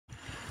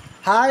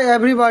Hi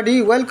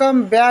everybody,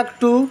 welcome back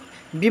to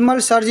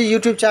Bimal Sarji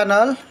YouTube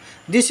channel.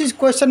 This is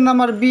question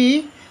number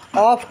B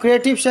of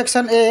creative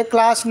section A,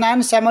 class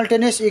 9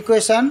 simultaneous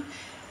equation,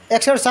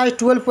 exercise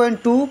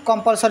 12.2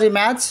 compulsory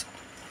maths.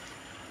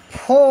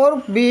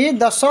 4B,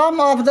 the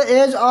sum of the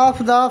age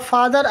of the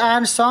father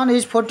and son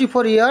is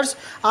 44 years.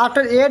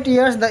 After 8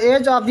 years, the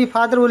age of the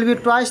father will be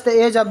twice the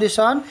age of the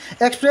son.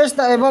 Express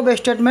the above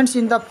statements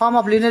in the form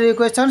of linear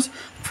equations.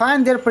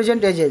 Find their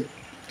present ages.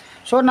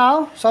 So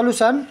now,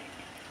 solution.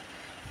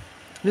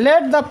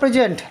 Let the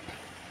present,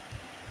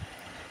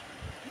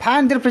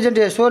 find the present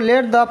age. So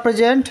let the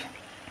present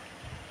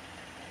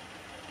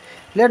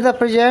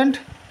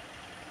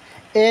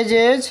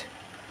age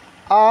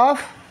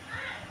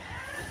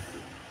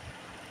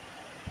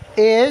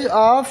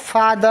of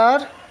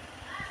father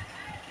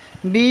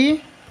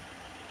be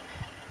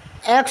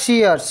x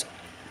years,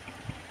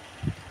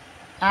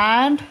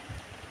 and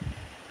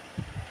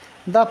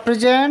the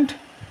present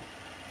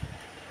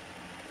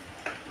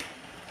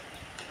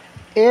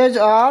age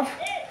of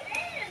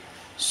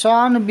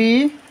son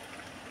be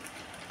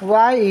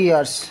y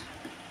years.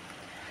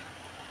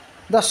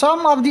 The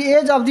sum of the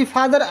age of the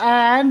father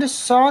and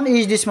son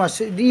is this much.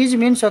 These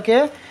means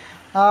okay.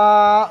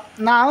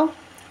 Now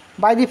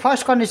by the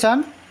first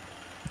condition,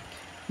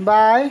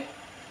 the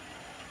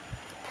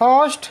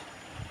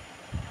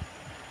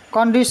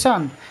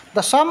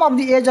sum of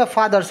the age of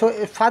father. So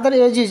father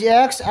age is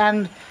x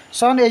and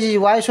son age is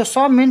y. So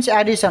sum means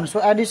addition.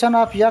 So addition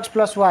of x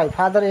plus y,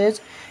 father age,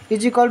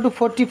 is equal to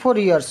 44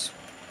 years.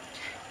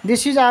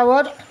 This is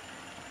our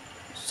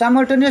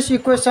simultaneous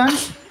equation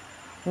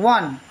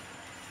 1.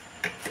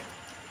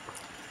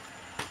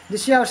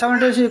 This is our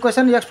simultaneous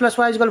equation x plus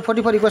y is equal to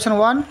 44, equation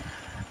 1.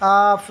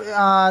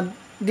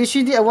 This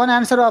is the one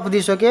answer of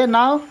this. Okay,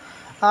 now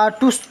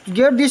to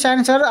get this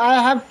answer, I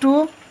have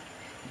to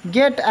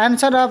get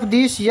answer of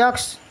this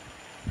x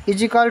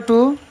is equal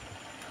to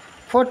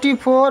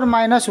 44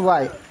 minus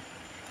y,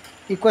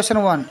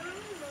 equation 1.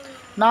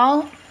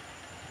 Now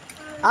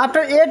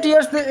after 8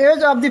 years, the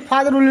age of the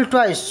father will be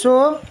twice.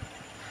 So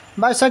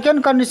by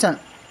second condition,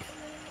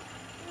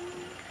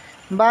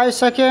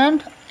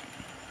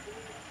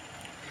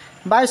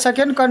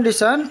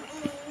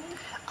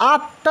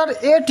 after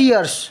 8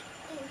 years,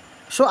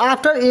 so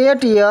after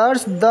 8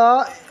 years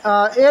the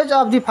age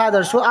of the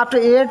father, so after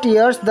 8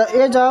 years the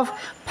age of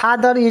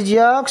father is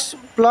x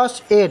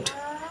plus 8,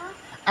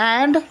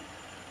 and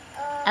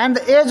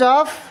the age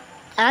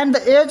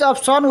of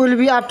son will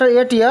be after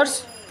 8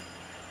 years.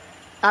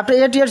 After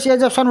 8 years,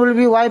 age of son will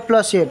be y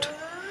plus 8.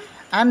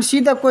 And see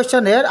the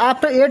question here.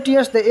 After 8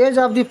 years, the age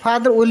of the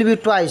father will be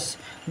twice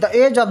the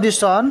age of the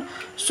son.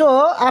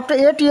 So after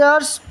 8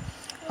 years,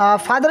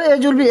 father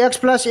age will be x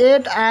plus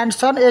 8 and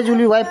son age will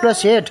be y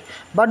plus 8.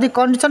 But the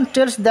condition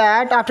tells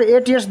that after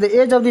 8 years,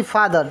 the age of the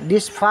father,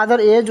 this father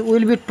age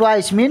will be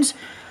twice, means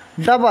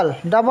double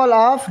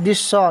of this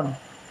son.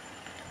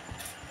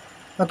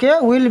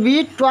 Okay, will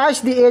be twice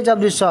the age of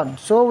the son.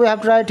 So we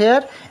have to write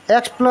here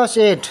x plus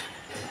 8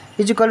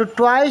 is equal to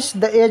twice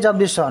the age of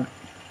the son.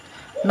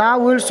 Now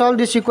we will solve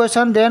this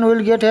equation. Then we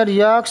will get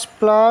here x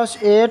plus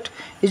 8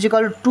 is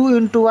equal to 2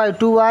 into y,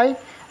 2y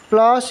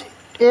plus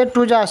 8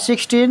 to the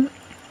 16.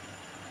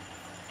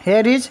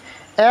 Here is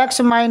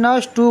x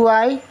minus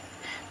 2y.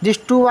 This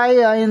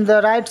 2y in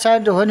the right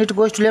side, when it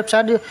goes to left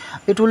side,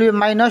 it will be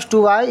minus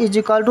 2y is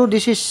equal to,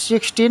 this is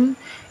 16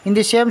 in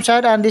the same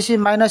side and this is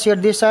minus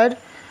 8 this side.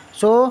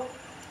 So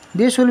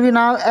this will be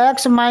now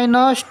x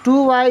minus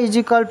 2y is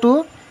equal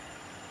to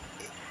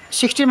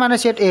 16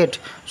 minus 8, 8.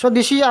 So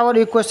this is our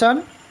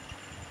equation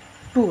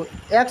 2.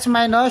 X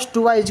minus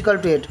 2y is equal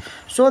to 8.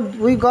 So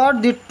we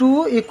got the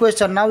two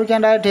equation. Now we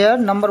can write here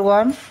number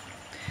 1.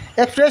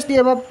 Express the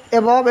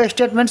above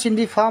statements in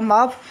the form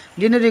of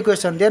linear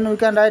equation. Then we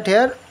can write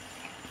here,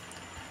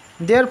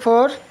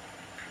 therefore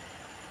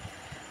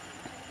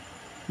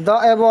the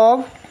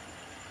above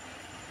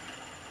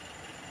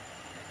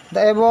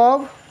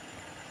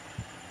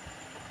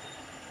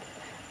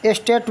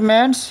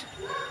statements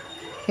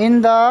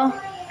in the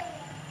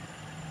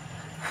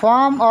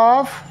form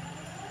of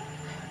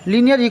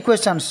linear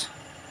equations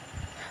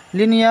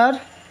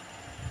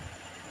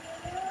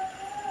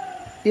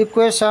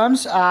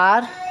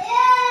are,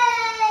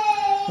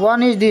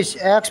 one is this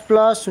x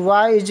plus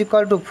y is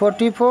equal to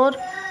 44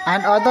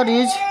 and other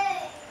is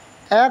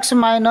x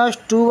minus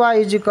 2y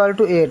is equal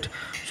to 8.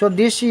 So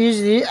this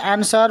is the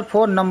answer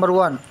for number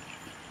 1.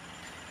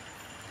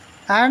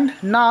 And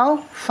now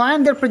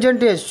find their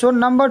present age. So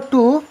number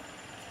 2,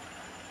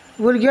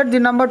 we'll get the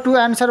number 2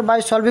 answer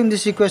by solving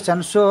this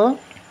equation. So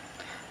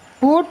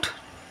put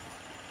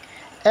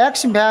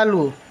x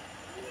value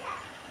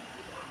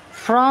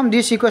from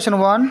this equation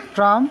 1,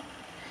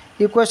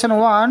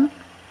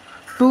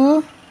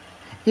 to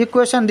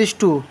equation this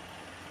 2.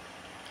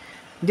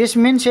 This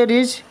means here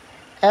is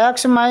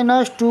x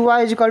minus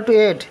 2y is equal to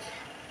 8.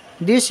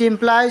 This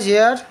implies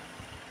here,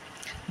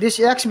 this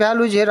x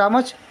value is here how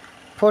much?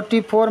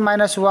 44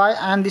 minus y,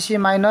 and this is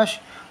minus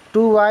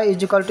 2y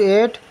is equal to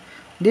 8.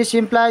 This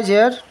implies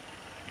here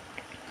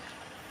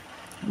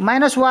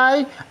minus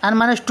y and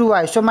minus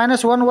 2y. So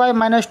minus 1y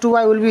minus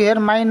 2y will be here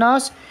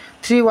minus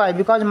 3y,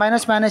 because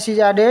minus minus is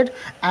added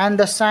and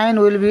the sign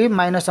will be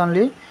minus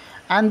only.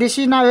 And this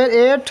is now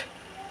here 8,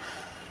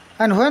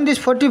 and when this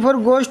 44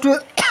 goes to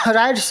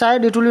right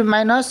side, it will be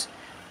minus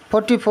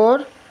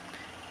 44.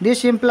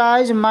 This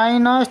implies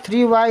minus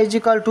 3y is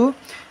equal to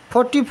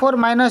 44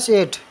 minus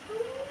 8.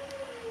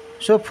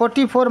 So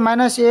 44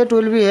 minus 8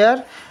 will be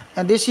here,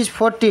 and this is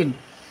 14.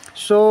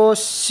 So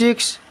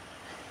 6,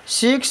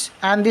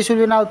 and this will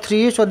be now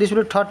 3. So this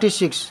will be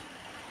 36.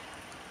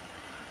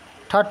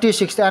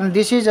 And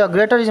this is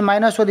greater is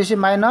minus, so this is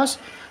minus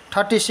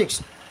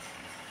 36.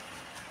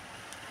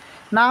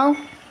 Now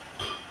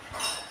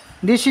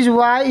this is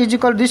y is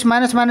equal to this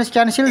minus minus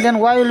cancel, then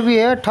y will be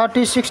here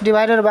 36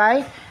 divided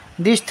by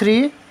this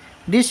 3.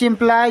 This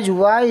implies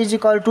y is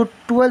equal to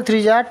 12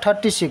 3s are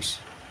 36.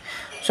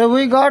 So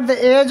we got the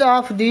age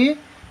of the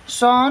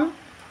son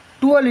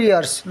 12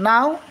 years.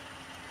 Now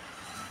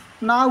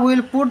we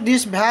will put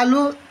this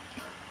value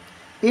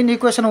in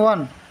equation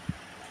 1.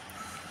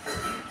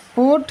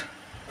 Put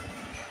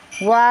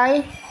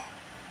y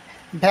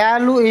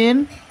value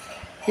in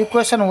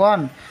equation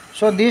 1.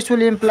 So this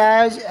will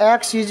imply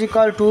x is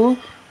equal to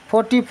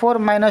 44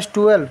 minus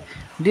 12.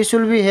 This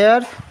will be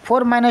here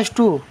 4 minus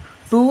 2,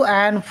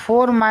 and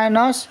 4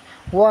 minus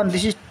 1,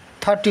 this is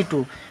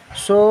 32.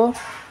 So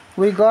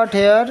we got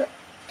here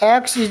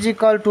x is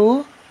equal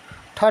to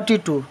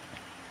 32.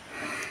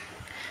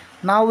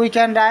 Now we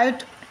can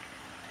write,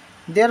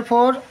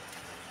 therefore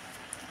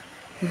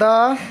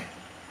the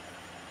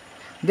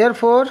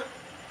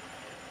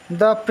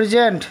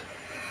present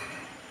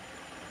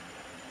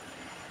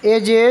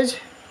ages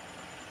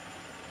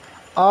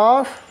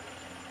of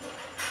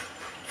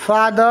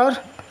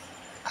father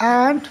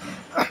and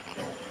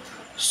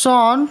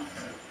son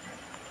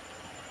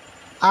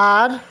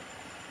are,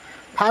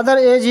 father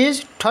age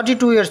is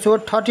 32 years, so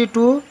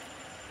 32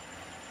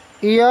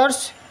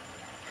 years,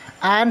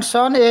 and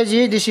son age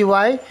is, this is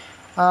y,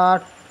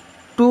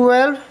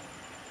 12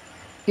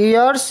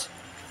 years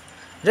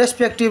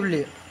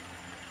respectively.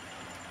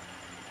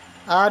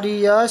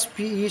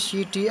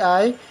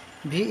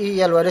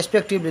 respectly,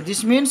 respectively.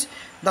 This means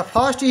the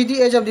first is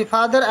the age of the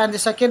father and the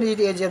second is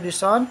the age of the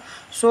son.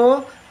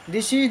 So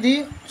this is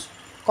the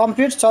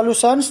complete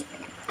solutions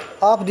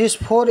of this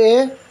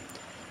 4a.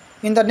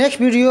 In the next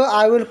video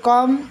I will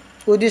come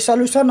with the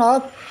solution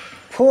of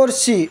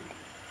 4c,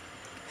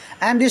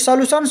 and the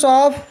solutions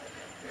of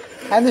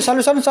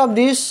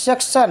this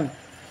section,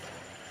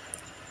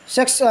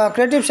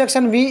 creative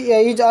section B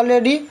is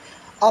already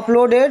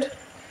uploaded.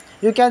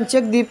 You can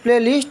check the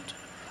playlist.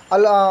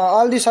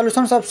 All the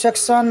solutions of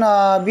section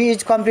B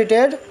is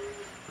completed.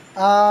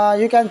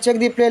 You can check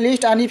the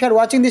playlist, and if you are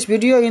watching this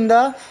video in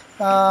the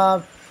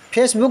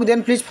Facebook,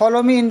 then please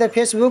follow me in the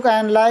Facebook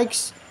and like,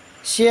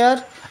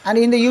 share, and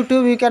in the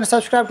YouTube you can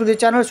subscribe to the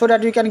channel so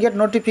that you can get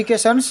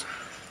notifications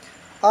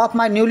of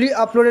my newly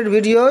uploaded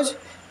videos.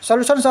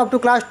 Solutions up to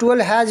class 12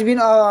 has been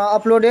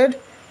uploaded.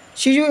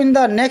 See you in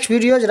the next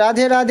videos.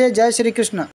 Radhe Radhe, Jai Shri Krishna.